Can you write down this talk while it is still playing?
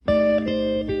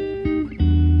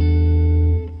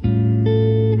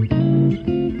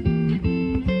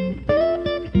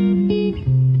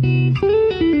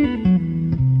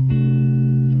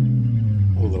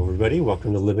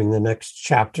Living the Next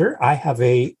Chapter. I have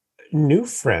a new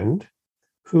friend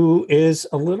who is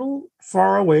a little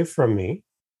far away from me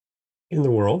in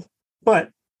the world, but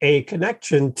a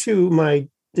connection to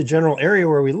the general area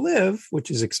where we live,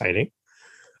 which is exciting.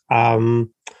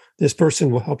 This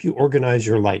person will help you organize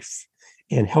your life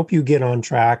and help you get on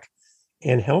track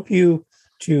and help you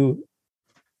to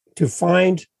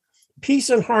find peace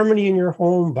and harmony in your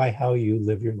home by how you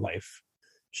live your life.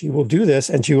 She will do this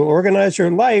and she will organize your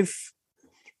life.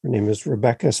 Her name is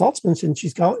Rebekah Saltzman, and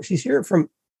she's here from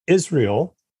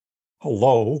Israel.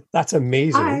 Hello. That's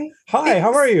amazing. Hi,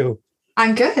 how are you?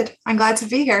 I'm good. I'm glad to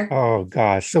be here. Oh,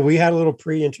 gosh. So we had a little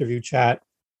pre-interview chat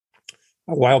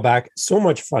a while back. So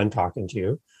much fun talking to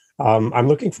you. I'm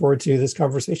looking forward to this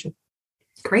conversation.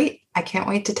 Great. I can't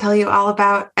wait to tell you all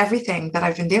about everything that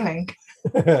I've been doing.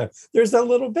 There's a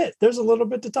little bit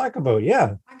to talk about.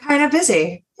 Yeah. I'm kind of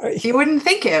busy. You wouldn't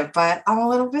think it, but I'm a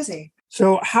little busy.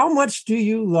 So how much do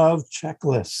you love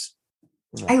checklists?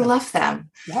 I love them.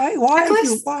 Why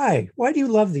do you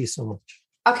love these so much?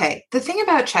 Okay. The thing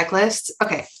about checklists,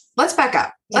 let's back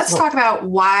up. Let's talk about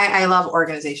why I love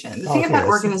organization. The thing about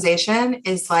organization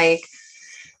is like,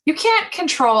 you can't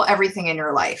control everything in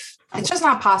your life. It's just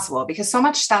not possible because so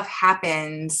much stuff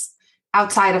happens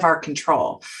outside of our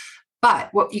control. But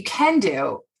what you can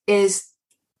do is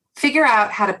figure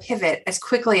out how to pivot as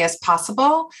quickly as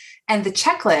possible. And the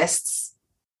checklists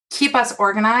keep us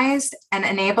organized and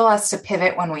enable us to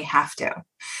pivot when we have to.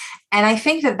 And I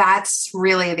think that that's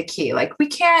really the key. Like we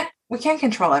can't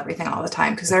control everything all the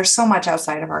time because there's so much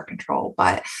outside of our control,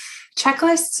 but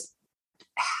checklists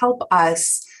help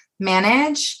us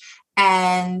manage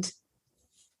and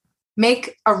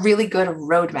make a really good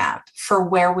roadmap for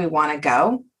where we want to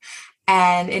go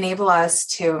and enable us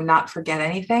to not forget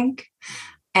anything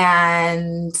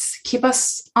and keep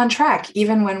us on track,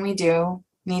 even when we do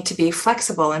need to be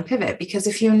flexible and pivot. Because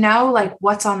if you know like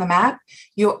what's on the map,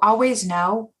 you always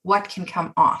know what can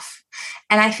come off.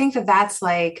 And I think that that's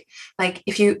like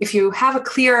if you have a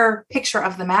clear picture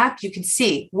of the map, you can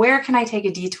see where can I take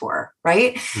a detour,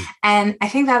 right? Mm-hmm. And I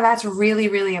think that that's really,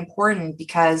 really important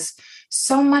because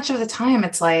so much of the time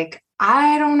it's like,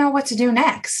 I don't know what to do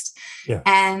next. Yeah.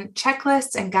 And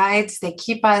checklists and guides, they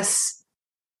keep us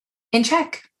in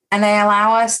check and they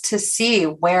allow us to see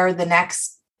where the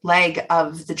next leg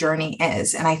of the journey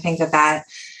is. And I think that that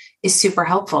is super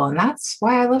helpful. And that's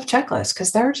why I love checklists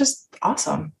because they're just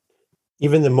awesome.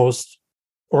 Even the most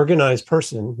organized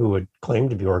person who would claim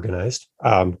to be organized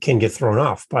can get thrown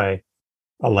off by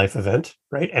a life event,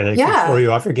 right? And it can throw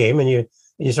you off your game and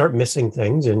you start missing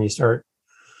things and things start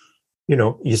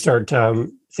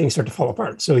to fall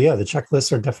apart. So yeah, the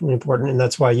checklists are definitely important. And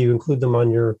that's why you include them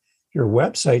on your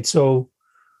website. So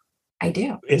I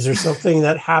do. Is there something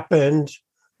that happened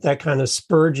that kind of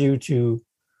spurred you to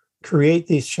create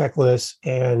these checklists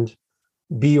and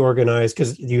be organized?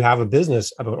 Because you have a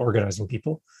business about organizing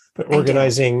people, but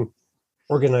organizing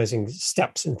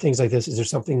steps and things like this. Is there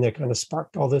something that kind of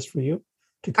sparked all this for you?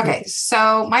 Okay,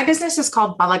 so my business is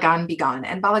called Balagan Begun,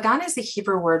 and Balagan is the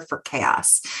Hebrew word for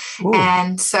chaos. Ooh.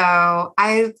 And so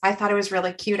I thought it was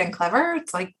really cute and clever.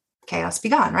 It's like chaos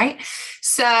begun, right?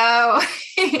 So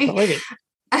I like it.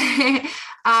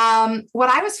 What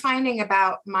I was finding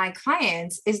about my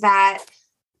clients is that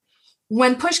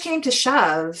when push came to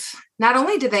shove, not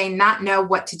only did they not know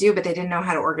what to do, but they didn't know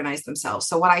how to organize themselves.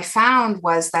 So what I found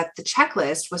was that the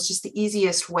checklist was just the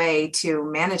easiest way to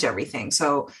manage everything.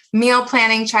 So meal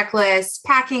planning checklists,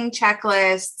 packing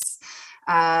checklists,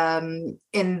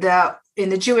 in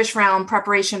the Jewish realm,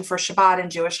 preparation for Shabbat and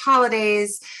Jewish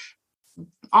holidays.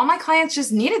 All my clients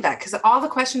just needed that because all the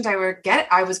questions I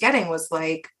was getting was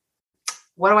like,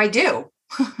 what do I do?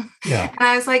 Yeah. And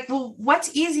I was like, well,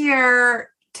 what's easier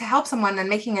to help someone than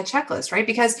making a checklist, right?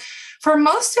 Because for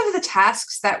most of the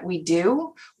tasks that we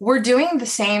do, we're doing the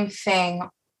same thing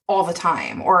all the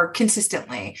time or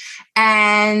consistently.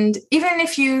 And even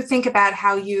if you think about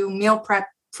how you meal prep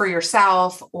for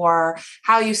yourself or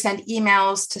how you send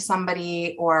emails to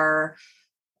somebody, or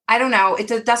I don't know,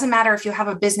 it doesn't matter if you have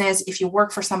a business, if you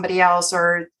work for somebody else,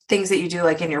 or things that you do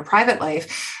like in your private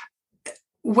life.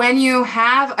 When you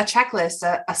have a checklist,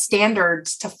 a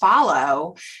standards to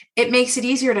follow, it makes it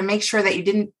easier to make sure that you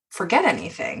didn't forget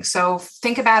anything. So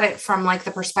think about it from like the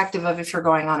perspective of if you're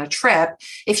going on a trip,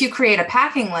 if you create a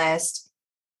packing list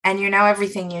and you know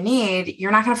everything you need, you're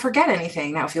not going to forget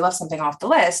anything. Now, if you left something off the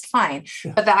list, fine.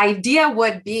 Yeah. But the idea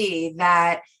would be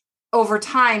that over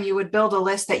time, you would build a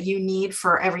list that you need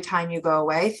for every time you go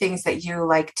away, things that you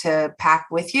like to pack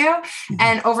with you. Mm-hmm.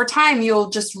 And over time, you'll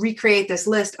just recreate this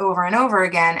list over and over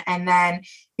again. And then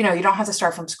you don't have to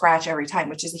start from scratch every time,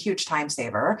 which is a huge time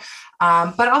saver.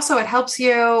 But also it helps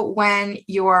you when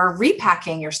you're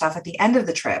repacking your stuff at the end of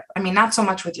the trip. I mean, not so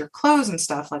much with your clothes and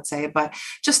stuff, let's say, but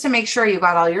just to make sure you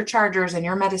got all your chargers and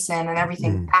your medicine and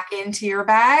everything back into your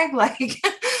bag,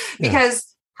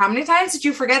 because how many times did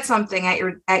you forget something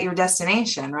at your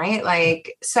destination, right?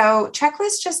 So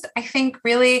checklists just, I think,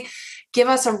 really give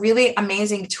us a really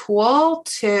amazing tool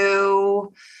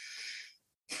to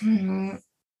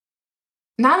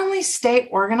not only stay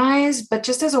organized, but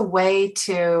just as a way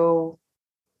to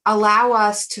allow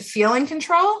us to feel in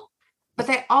control, but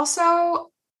they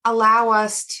also allow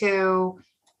us to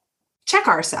check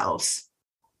ourselves,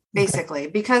 basically,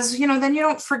 because, then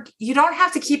you don't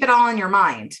have to keep it all in your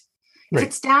mind. Right. If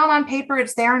it's down on paper,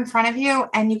 it's there in front of you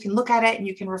and you can look at it and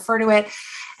you can refer to it.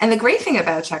 And the great thing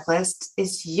about checklists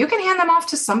is you can hand them off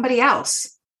to somebody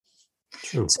else.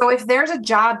 True. So if there's a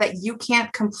job that you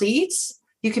can't complete,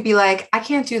 you could be like, I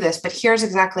can't do this, but here's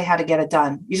exactly how to get it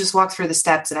done. You just walk through the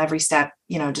steps and every step,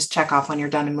 just check off when you're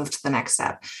done and move to the next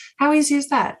step. How easy is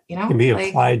that? It can be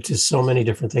applied to so many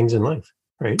different things in life,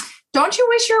 right? Don't you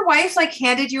wish your wife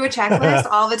handed you a checklist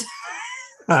all the time?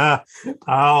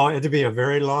 It'd be a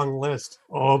very long list.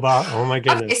 Oh my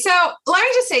goodness. Okay, so let me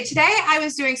just say, today I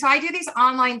do these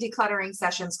online decluttering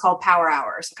sessions called Power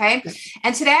Hours. Okay.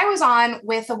 And today I was on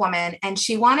with a woman and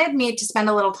she wanted me to spend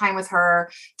a little time with her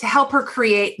to help her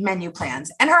create menu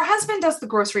plans. And her husband does the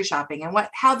grocery shopping, and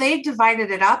how they've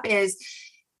divided it up is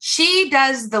she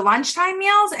does the lunchtime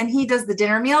meals and he does the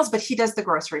dinner meals, but he does the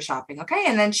grocery shopping. Okay.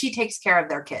 And then she takes care of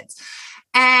their kids.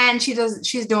 And she's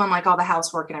doing all the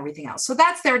housework and everything else. So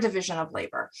that's their division of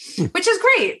labor, which is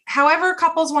great. However,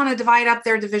 couples want to divide up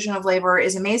their division of labor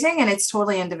is amazing. And it's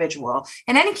totally individual.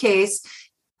 In any case,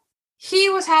 he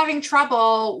was having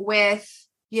trouble with,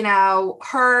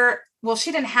 her. Well,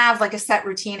 she didn't have a set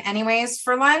routine anyways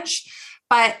for lunch,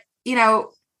 but,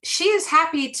 she is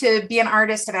happy to be an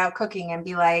artist about cooking and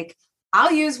be like,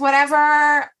 I'll use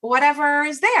whatever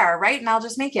is there, right? And I'll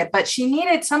just make it. But she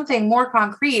needed something more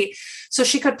concrete so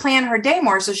she could plan her day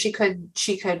more, so she could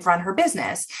run her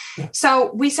business. Yeah.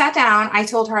 So we sat down. I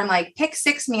told her, I'm like, pick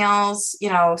 6 meals,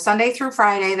 Sunday through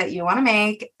Friday that you want to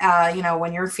make,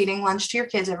 when you're feeding lunch to your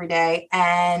kids every day.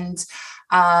 And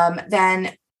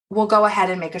then we'll go ahead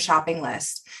and make a shopping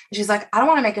list. And she's like, I don't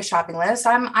want to make a shopping list.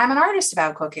 I'm an artist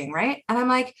about cooking. Right. And I'm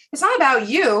like, it's not about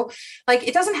you.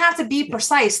 It doesn't have to be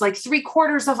precise,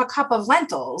 3/4 of a cup of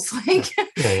lentils. You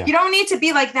don't need to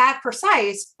be that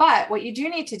precise, but what you do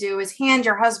need to do is hand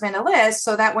your husband a list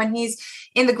so that when he's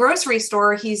in the grocery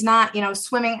store, he's not,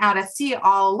 swimming out at sea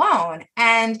all alone.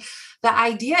 And the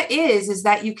idea is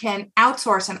that you can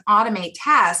outsource and automate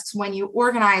tasks when you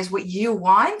organize what you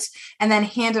want and then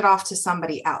hand it off to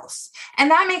somebody else.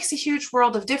 And that makes a huge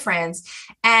world of difference.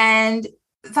 And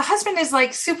the husband is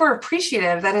super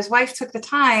appreciative that his wife took the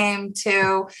time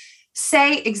to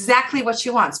say exactly what she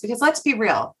wants, because let's be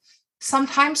real.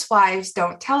 Sometimes wives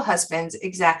don't tell husbands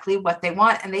exactly what they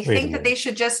want and they think that they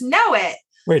should just know it.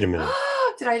 Wait a minute.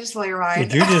 Did I just blow your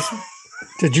mind?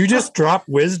 Did you just drop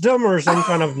wisdom or some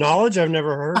kind of knowledge I've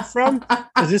never heard from?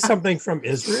 Is this something from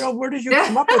Israel? Where did you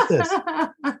come up with this?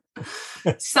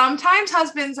 Sometimes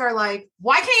husbands are like,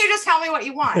 why can't you just tell me what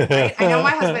you want? Right? I know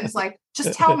my husband's like,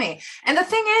 just tell me. And the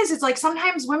thing is, it's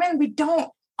sometimes women, we don't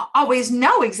always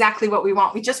know exactly what we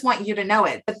want. We just want you to know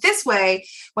it. But this way,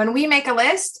 when we make a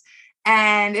list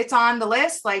and it's on the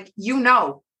list,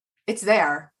 it's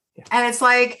there. Yeah. And it's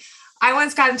I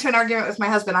once got into an argument with my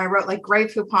husband. I wrote Grey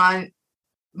Poupon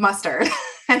mustard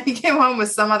and he came home with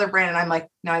some other brand. And I'm like,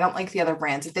 no, I don't like the other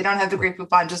brands. If they don't have the Grey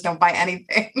Poupon, just don't buy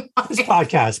anything. This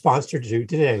podcast sponsored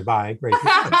today by Grey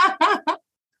Poupon.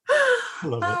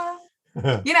 Love it.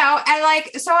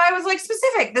 And so I was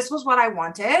specific. This was what I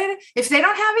wanted. If they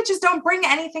don't have it, just don't bring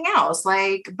anything else.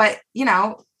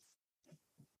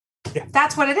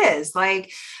 That's what it is. And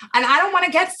I don't want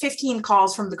to get 15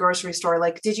 calls from the grocery store.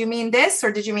 Did you mean this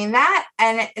or did you mean that?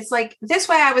 And it's this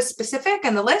way I was specific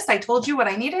in the list. I told you what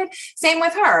I needed. Same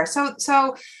with her.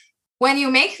 So when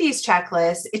you make these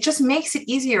checklists, it just makes it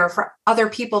easier for other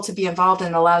people to be involved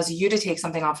and allows you to take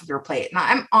something off of your plate. Now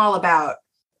I'm all about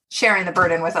sharing the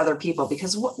burden with other people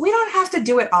because we don't have to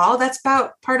do it all. That's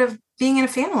about part of being in a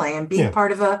family and being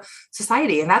part of a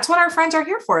society. And that's what our friends are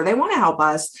here for. They want to help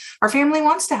us. Our family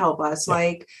wants to help us.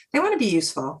 They want to be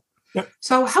useful. Yep.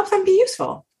 So help them be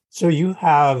useful. So you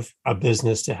have a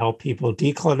business to help people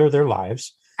declutter their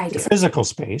lives, their physical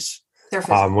space,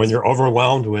 when you're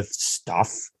overwhelmed with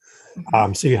stuff.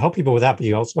 Mm-hmm. So you help people with that, but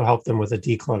you also help them with a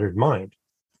decluttered mind.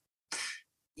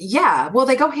 Yeah. Well,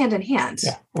 they go hand in hand.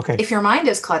 Yeah. Okay. If your mind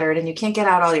is cluttered and you can't get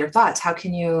out all your thoughts, how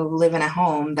can you live in a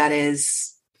home that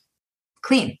is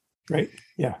clean. Right.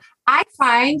 Yeah. I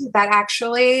find that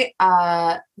actually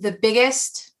the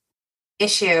biggest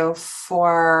issue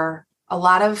for a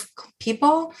lot of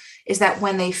people is that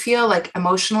when they feel like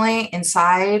emotionally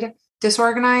inside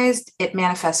disorganized, it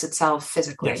manifests itself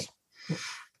physically. Yes.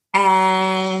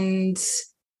 And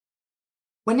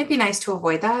wouldn't it be nice to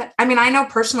avoid that? I mean, I know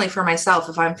personally for myself,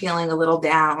 if I'm feeling a little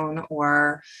down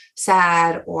or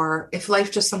sad, or if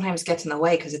life just sometimes gets in the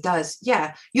way, because it does,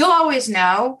 yeah, you'll always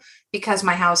know, because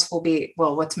my house will be,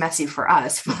 well, what's messy for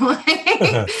us,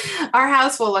 our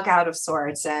house will look out of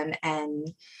sorts, and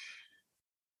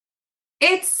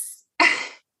it's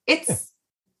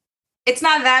it's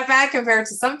not that bad compared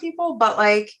to some people, but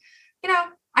like,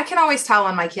 I can always tell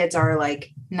when my kids are like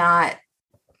not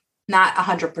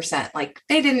 100%. Like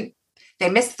they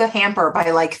missed the hamper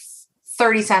by like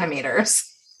 30 centimeters.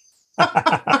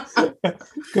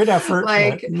 Good effort.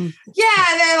 Like,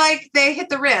 yeah, they hit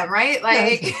the rim, right?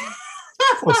 Like, yeah,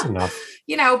 close enough.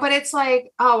 But it's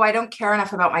like, oh, I don't care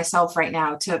enough about myself right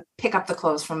now to pick up the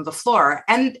clothes from the floor.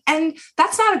 And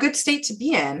that's not a good state to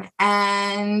be in.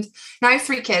 And now I have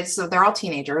 3 kids, so they're all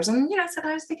teenagers. And,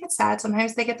 sometimes they get sad,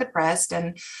 sometimes they get depressed,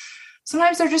 and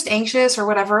sometimes they're just anxious or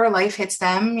whatever. Life hits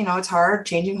them, it's hard,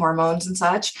 changing hormones and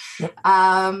such. Yep.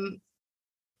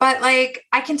 But like,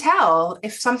 I can tell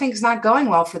if something's not going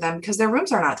well for them because their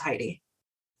rooms are not tidy.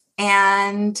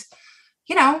 And,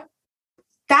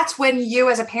 that's when you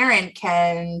as a parent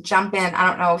can jump in. I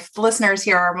don't know if the listeners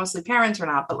here are mostly parents or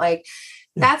not, but like,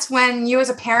 that's when you as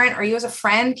a parent or you as a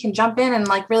friend can jump in and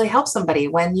like really help somebody.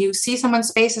 When you see someone's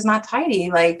space is not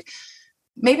tidy, like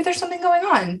maybe there's something going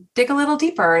on, dig a little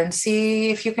deeper and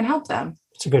see if you can help them.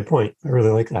 It's a good point. I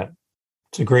really like that.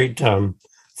 It's a great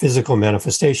physical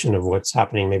manifestation of what's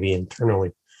happening maybe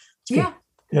internally. Yeah.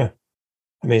 Yeah.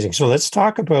 Amazing. So let's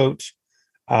talk about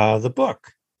the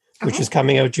book, which is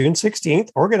coming out June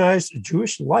 16th, Organized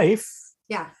Jewish Life.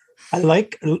 Yeah.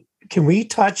 Can we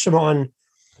touch on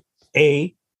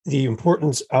the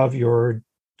importance of your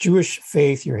Jewish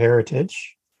faith, your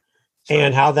heritage,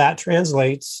 and how that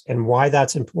translates and why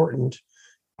that's important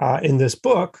in this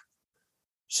book,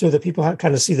 so that people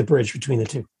kind of see the bridge between the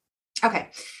two? Okay.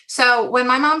 So when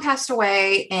my mom passed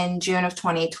away in June of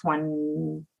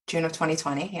 2020,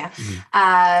 yeah,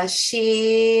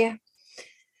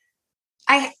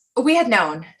 we had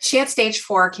known she had stage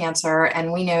 4 cancer,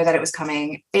 and we knew that it was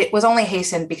coming. It was only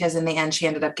hastened because in the end she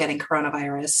ended up getting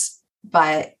coronavirus,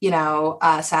 but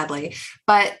sadly.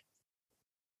 But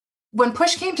when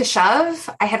push came to shove,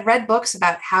 I had read books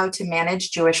about how to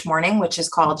manage Jewish mourning, which is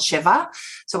called Shiva.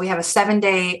 So we have a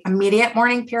 7-day immediate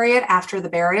mourning period after the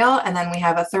burial, and then we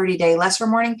have a 30-day lesser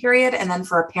mourning period. And then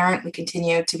for a parent, we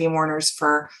continue to be mourners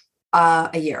for a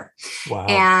year. Wow.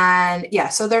 And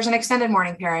so there's an extended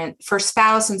mourning period for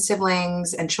spouse and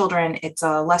siblings and children. It's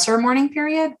a lesser mourning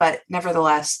period, but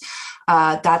nevertheless,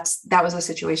 that was a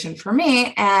situation for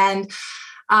me. And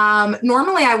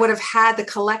normally I would have had the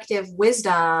collective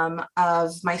wisdom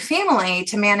of my family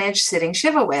to manage sitting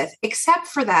Shiva with, except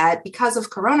for that, because of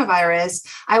coronavirus,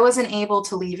 I wasn't able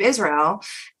to leave Israel,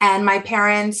 and my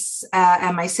parents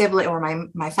and my sibling, or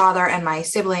my father and my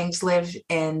siblings, live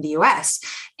in the US.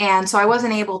 And so I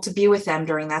wasn't able to be with them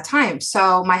during that time.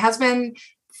 So my husband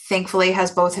thankfully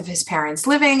has both of his parents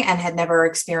living and had never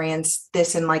experienced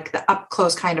this in like the up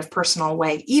close kind of personal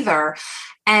way either.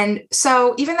 And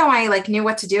so even though I like knew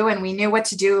what to do, and we knew what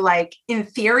to do, like in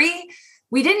theory,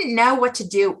 we didn't know what to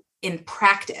do in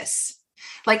practice.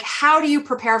 Like, how do you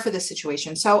prepare for this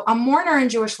situation? So a mourner in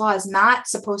Jewish law is not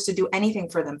supposed to do anything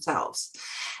for themselves.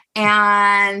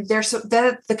 And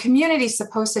the community is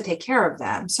supposed to take care of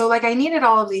them. So like, I needed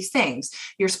all of these things.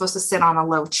 You're supposed to sit on a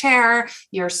low chair.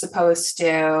 You're supposed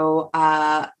to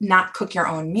not cook your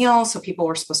own meals. So people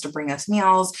were supposed to bring us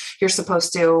meals. You're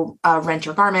supposed to rent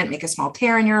your garment, make a small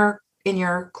tear in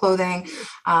your clothing,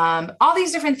 all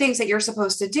these different things that you're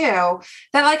supposed to do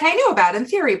that like I knew about in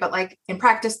theory, but like in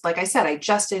practice, like I said, I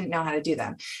just didn't know how to do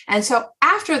them. And so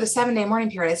after the 7-day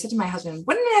mourning period, I said to my husband,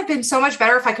 wouldn't it have been so much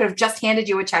better if I could have just handed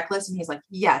you a checklist? And he's like,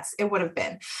 yes, it would have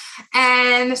been.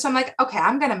 And so I'm like, okay,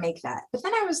 I'm going to make that. But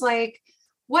then I was like,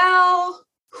 well,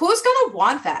 who's going to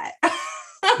want that?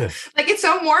 Like, it's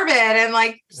so morbid and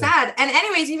like sad. And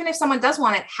anyways, even if someone does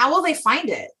want it, how will they find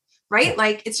it? Right?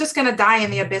 Like, it's just going to die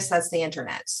in the abyss. That's the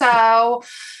internet. So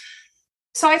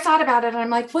I thought about it, and I'm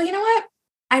like, well, you know what?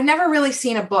 I've never really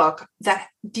seen a book that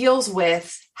deals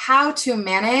with how to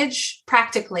manage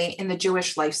practically in the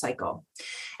Jewish life cycle.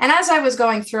 And as I was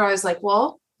going through, I was like,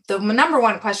 well, the number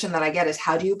one question that I get is,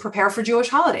 how do you prepare for Jewish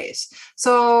holidays?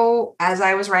 So as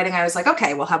I was writing, I was like,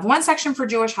 okay, we'll have one section for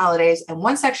Jewish holidays and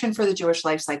one section for the Jewish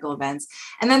life cycle events.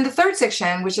 And then the third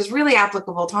section, which is really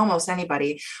applicable to almost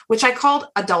anybody, which I called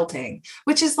adulting,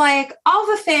 which is like all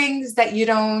the things that you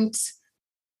don't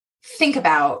think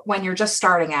about when you're just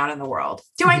starting out in the world.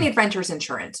 Do I need renter's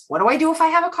insurance? What do I do if I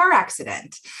have a car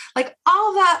accident? Like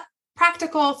all that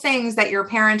practical things that your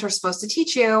parents are supposed to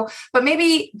teach you, but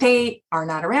maybe they are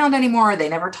not around anymore. They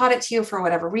never taught it to you for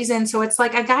whatever reason. So it's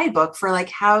like a guidebook for like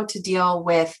how to deal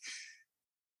with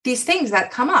these things that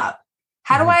come up.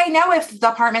 How do I know if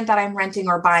the apartment that I'm renting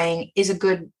or buying is a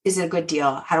good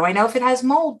deal? How do I know if it has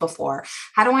mold before?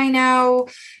 How do I know,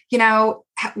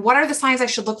 what are the signs I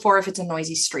should look for if it's a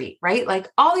noisy street, right? Like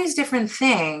all these different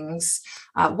things.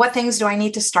 What things do I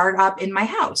need to start up in my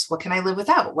house? What can I live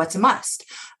without? What's a must?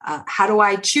 How do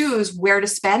I choose where to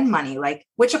spend money? Like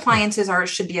which appliances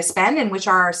should be a spend and which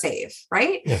are a save,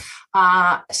 right?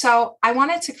 Yeah. So I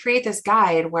wanted to create this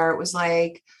guide where it was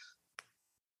like,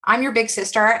 I'm your big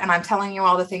sister and I'm telling you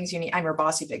all the things you need. I'm your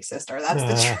bossy big sister. That's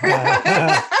the truth.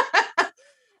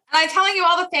 And I'm telling you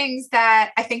all the things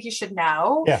that I think you should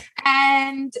know. Yeah.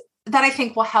 And that I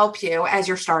think will help you as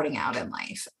you're starting out in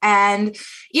life. And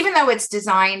even though it's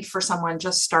designed for someone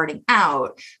just starting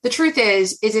out, the truth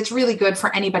is it's really good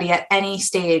for anybody at any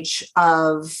stage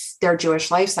of their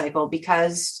Jewish life cycle,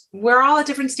 because we're all at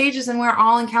different stages and we're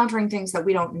all encountering things that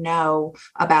we don't know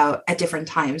about at different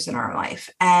times in our life.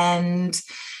 And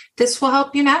this will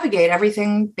help you navigate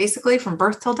everything basically from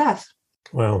birth till death.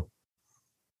 Wow.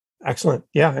 Excellent.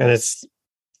 Yeah. And it's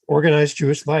organized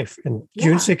Jewish life. And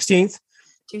June 16th,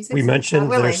 we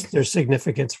mentioned there's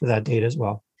significance for that date as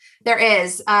well. There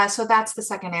is. So that's the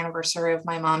second anniversary of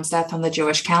my mom's death on the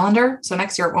Jewish calendar. So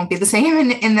next year it won't be the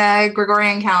same in the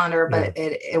Gregorian calendar, but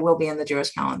it will be in the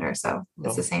Jewish calendar. So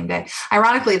it's the same day.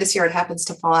 Ironically, this year it happens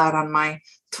to fall out on my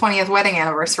 20th wedding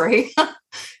anniversary.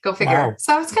 Go figure. Wow.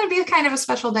 So it's going to be kind of a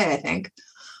special day, I think.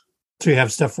 So you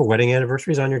have stuff for wedding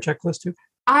anniversaries on your checklist too?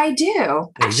 I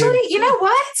do. Actually, you know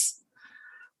what?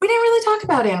 We didn't really talk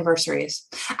about anniversaries.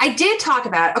 I did talk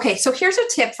about, okay, so here's a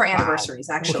tip for anniversaries,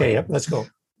 actually. Okay, yep, let's go.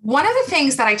 One of the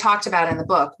things that I talked about in the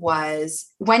book was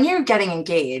when you're getting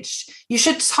engaged, you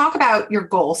should talk about your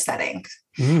goal setting.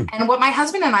 And what my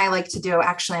husband and I like to do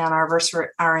actually on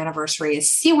our anniversary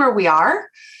is see where we are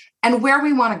and where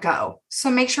we want to go. So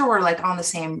make sure we're like on the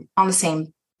same,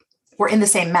 we're in the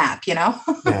same map, Yeah,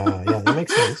 that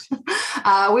makes sense.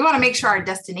 We want to make sure our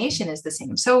destination is the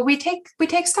same. So we take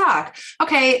stock.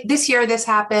 Okay, this year this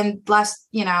happened less,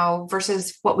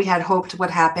 versus what we had hoped would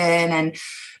happen. And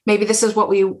maybe this is where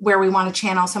we want to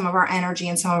channel some of our energy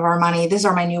and some of our money. These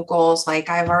are my new goals. Like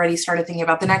I've already started thinking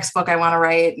about the next book I want to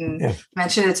write and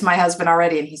mentioned it to my husband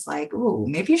already. And he's like, ooh,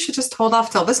 maybe you should just hold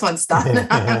off till this one's done.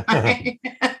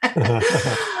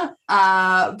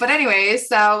 But anyways,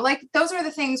 so like those are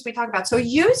the things we talk about. So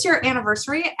use your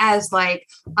anniversary as like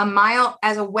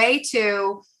as a way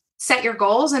to set your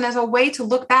goals and as a way to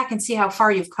look back and see how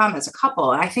far you've come as a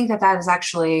couple. And I think that is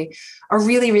actually a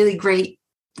really, really great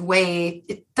way.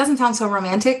 It doesn't sound so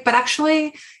romantic, but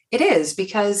actually it is,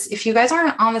 because if you guys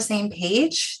aren't on the same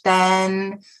page,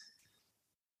 then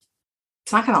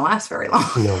it's not going to last very long.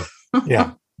 No.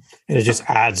 Yeah. And it just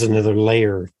adds another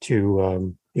layer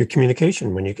to your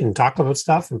communication when you can talk about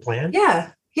stuff and plan.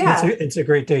 Yeah. Yeah. It's a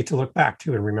great day to look back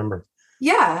to and remember.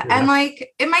 Yeah. And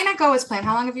like, it might not go as planned.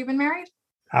 How long have you been married?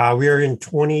 We are in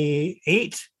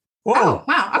 28. Whoa. Oh,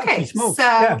 wow. Okay.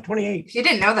 So 28. You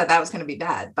didn't know that was going to be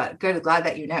bad, but good. Glad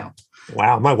that you know.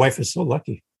 Wow. My wife is so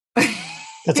lucky.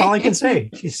 That's all I can say.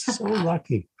 She's so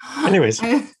lucky. Anyways.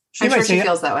 I'm sure she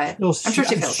feels that way. I'm sure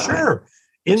she feels that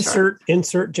way. Sure.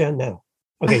 Insert Jen now.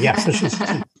 Okay. Yeah. So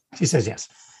she says yes.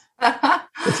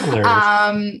 It's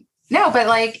hilarious. No, but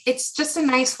like, it's just a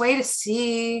nice way to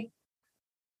see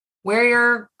where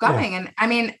you're going. Yeah. And I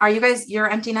mean, are you guys, you're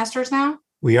empty nesters now?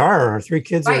 We are. Our 3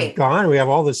 kids are gone. We have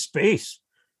all this space.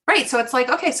 Right. So it's like,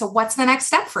 okay, so what's the next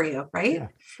step for you? Right. Yeah,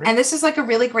 right. And this is like a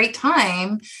really great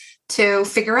time to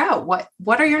figure out what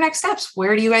are your next steps?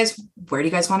 Where do you guys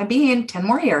want to be in 10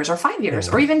 more years or 5 years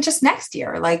or even just next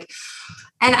year? Like,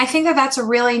 and I think that that's a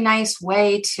really nice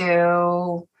way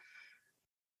to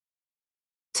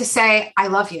say, I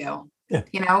love you,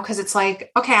 because it's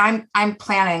like, okay, I'm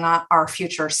planning on our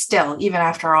future still, even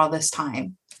after all this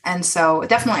time. And so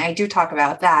definitely I do talk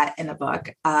about that in the book.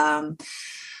 I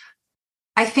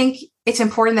think it's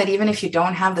important that even if you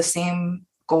don't have the same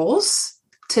goals,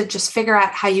 to just figure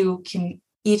out how you can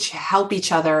each help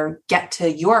each other get to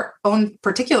your own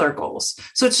particular goals.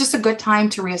 So it's just a good time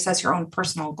to reassess your own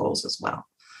personal goals as well.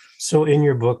 So in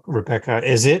your book, Rebekah,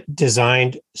 is it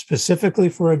designed specifically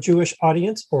for a Jewish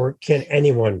audience, or can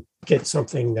anyone get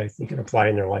something that they can apply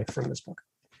in their life from this book?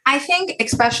 I think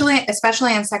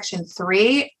especially in section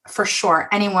 3, for sure,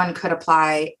 anyone could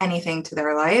apply anything to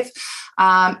their life.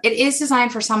 It is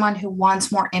designed for someone who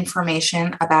wants more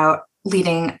information about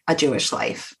leading a Jewish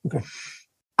life. Okay.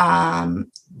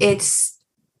 It's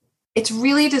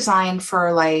really designed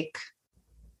for like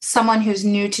someone who's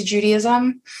new to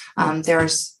Judaism.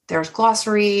 There's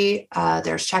glossary,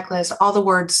 there's checklist, all the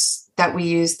words that we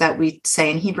use that we say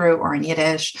in Hebrew or in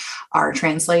Yiddish are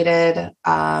translated.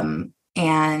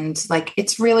 And like,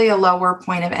 it's really a lower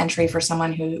point of entry for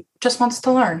someone who just wants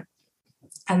to learn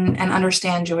and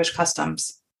understand Jewish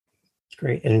customs.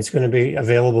 Great. And it's going to be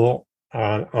available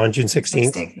on June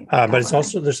 16th. But it's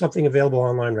also, there's something available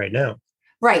online right now.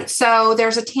 Right. So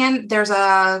there's a tandem.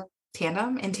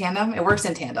 It works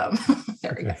in tandem.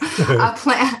 There we go.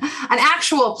 An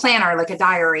actual planner, like a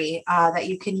diary that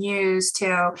you can use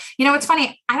to, it's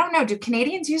funny. I don't know. Do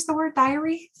Canadians use the word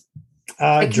diary?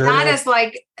 Not as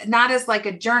like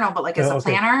a journal, but like as a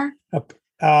planner.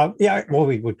 Yeah. Well,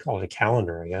 we would call it a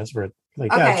calendar, I guess. But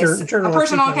like a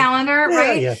personal calendar,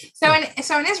 right? Yeah. So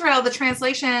in Israel, the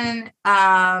translation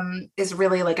is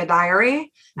really like a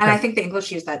diary, and I think the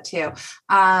English use that too.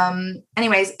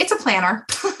 Anyways, it's a planner.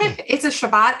 It's a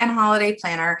Shabbat and holiday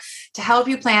planner to help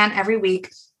you plan every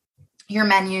week your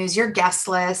menus, your guest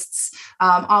lists,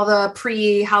 all the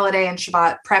pre-holiday and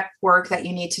Shabbat prep work that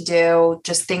you need to do,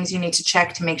 just things you need to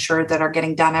check to make sure that are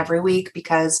getting done every week.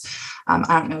 Because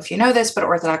I don't know if you know this, but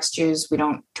Orthodox Jews, we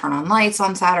don't turn on lights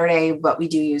on Saturday, but we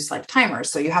do use like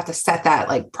timers. So you have to set that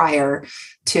like prior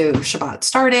to Shabbat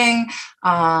starting.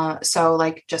 So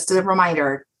like just a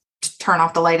reminder, to turn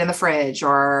off the light in the fridge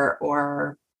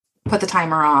or put the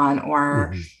timer on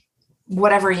or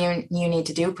whatever you need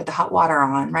to do, put the hot water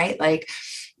on, right? Like,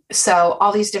 so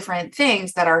all these different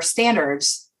things that are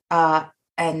standards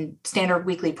and standard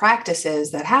weekly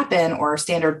practices that happen or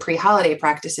standard pre-holiday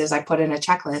practices, I put in a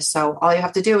checklist. So all you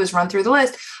have to do is run through the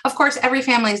list. Of course, every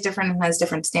family is different and has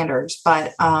different standards,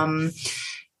 but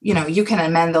you can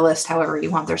amend the list however you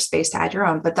want. There's space to add your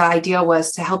own. But the idea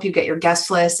was to help you get your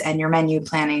guest list and your menu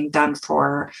planning done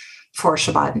for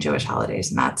Shabbat and Jewish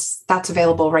holidays. And that's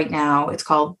available right now. It's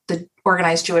called the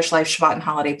Organized Jewish Life Shabbat and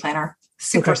Holiday Planner.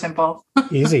 Super simple.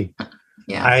 Easy.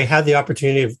 Yeah. I had the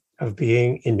opportunity of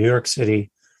being in New York City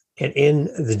and in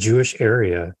the Jewish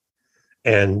area.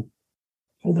 And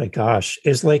oh my gosh,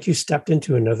 it's like you stepped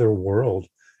into another world.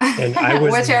 And I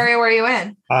was Which area were you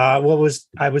in? I was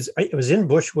in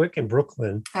Bushwick and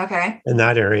Brooklyn. Okay. In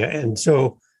that area. And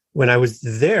so when I was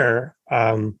there,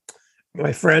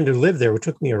 my friend who lived there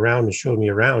took me around and showed me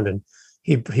around, and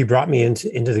he brought me into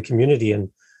the community. And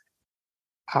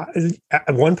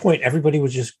at one point, everybody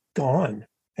was just gone,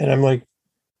 and I'm like,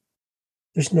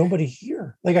 "There's nobody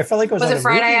here." Like I felt like I was. Was on it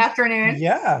Friday afternoon?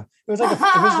 Yeah, it was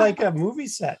like a movie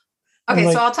set.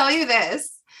 Okay, so I'll tell you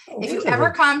this: if you ever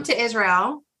come to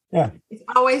Israel, it's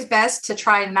always best to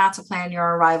try not to plan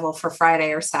your arrival for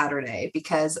Friday or Saturday,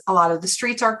 because a lot of the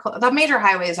streets are the major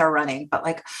highways are running, but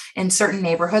like in certain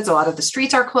neighborhoods, a lot of the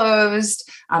streets are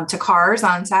closed to cars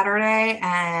on Saturday.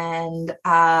 And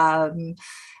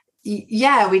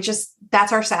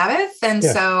that's our Sabbath. And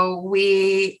so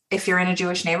if you're in a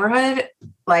Jewish neighborhood,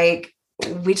 like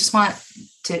we just want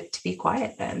to be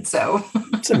quiet then. So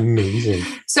it's amazing.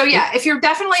 So if you're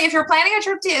planning a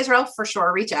trip to Israel, for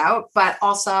sure, reach out, but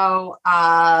also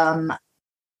try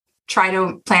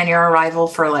to plan your arrival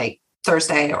for like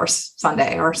Thursday or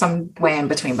Sunday or some way in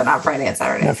between, but not Friday and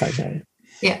Saturday. Not Friday.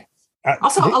 Yeah.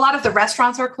 Also, a lot of the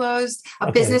restaurants are closed.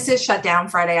 Businesses shut down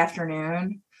Friday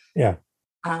afternoon. Yeah.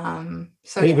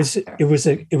 So it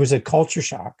was a culture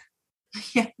shock.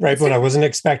 Yeah. Right. But I wasn't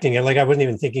expecting it. Like I wasn't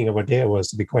even thinking of what day it was,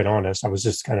 to be quite honest. I was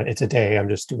just it's a day. I'm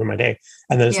just doing my day.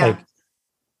 And then it's like,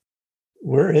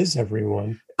 where is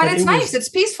everyone? But it's nice. It's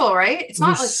peaceful, right? It's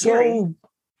not like so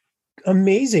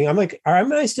amazing. I'm like,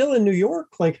 am I still in New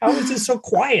York? Like, how is this so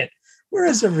quiet? Where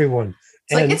is everyone?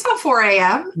 It's not 4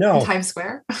 a.m. in Times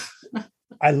Square.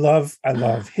 I love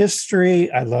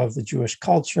history. I love the Jewish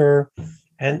culture.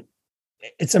 And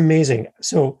it's amazing.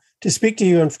 So to speak to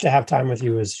you and to have time with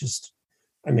you is just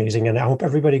amazing. And I hope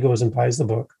everybody goes and buys the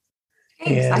book.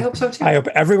 Thanks. I hope so too. I hope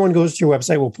everyone goes to your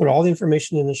website. We'll put all the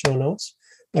information in the show notes.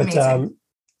 But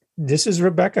this is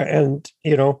Rebekah. And,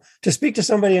 to speak to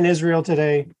somebody in Israel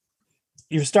today,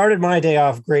 you've started my day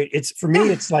off great. It's for me,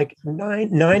 it's like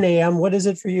 9 a.m. What is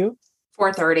it for you?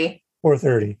 4:30.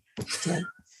 4:30. So.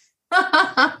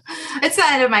 It's the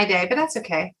end of my day, but that's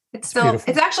okay. It's still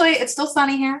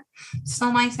sunny here. It's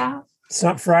still nice out. It's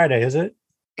not Friday, is it?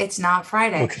 It's not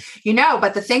Friday. Okay.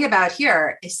 But the thing about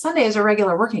here is Sunday is a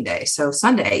regular working day. So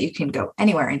Sunday you can go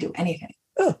anywhere and do anything.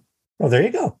 Oh, well, there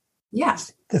you go. Yeah.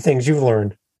 The things you've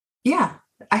learned. Yeah.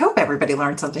 I hope everybody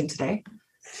learned something today.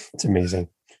 It's amazing.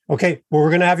 Okay. Well, we're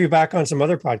going to have you back on some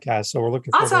other podcasts. So we're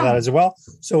looking forward to that as well.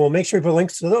 So we'll make sure we put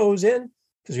links to those in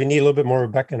because we need a little bit more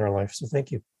Rebekah in our life. So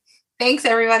thank you. Thanks,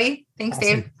 everybody. Thanks,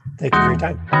 Awesome. Dave. Thank you for your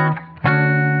time.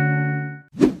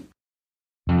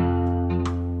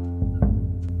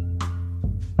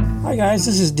 Hi, guys.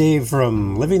 This is Dave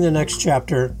from Living the Next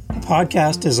Chapter, a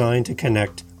podcast designed to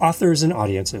connect authors and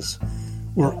audiences.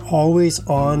 We're always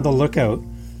on the lookout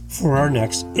for our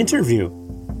next interview.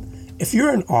 If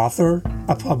you're an author,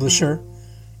 a publisher,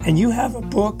 and you have a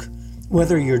book,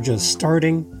 whether you're just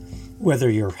starting, whether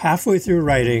you're halfway through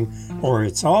writing, or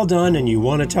it's all done and you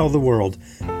want to tell the world,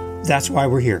 that's why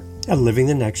we're here at Living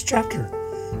the Next Chapter.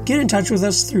 Get in touch with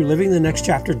us through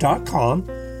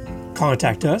livingthenextchapter.com,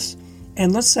 contact us,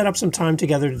 and let's set up some time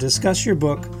together to discuss your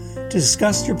book, to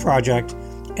discuss your project,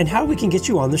 and how we can get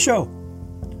you on the show.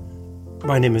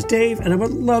 My name is Dave, and I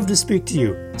would love to speak to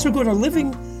you. So go to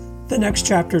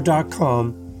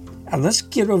livingthenextchapter.com, and let's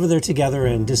get over there together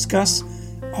and discuss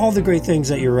all the great things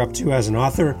that you're up to as an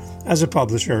author, as a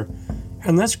publisher,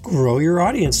 and let's grow your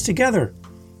audience together.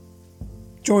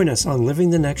 Join us on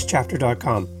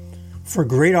livingthenextchapter.com for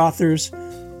great authors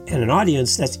and an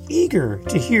audience that's eager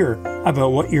to hear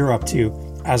about what you're up to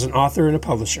as an author and a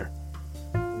publisher.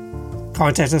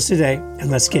 Contact us today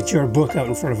and let's get your book out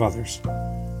in front of others.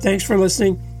 Thanks for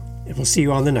listening, and we'll see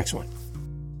you on the next one.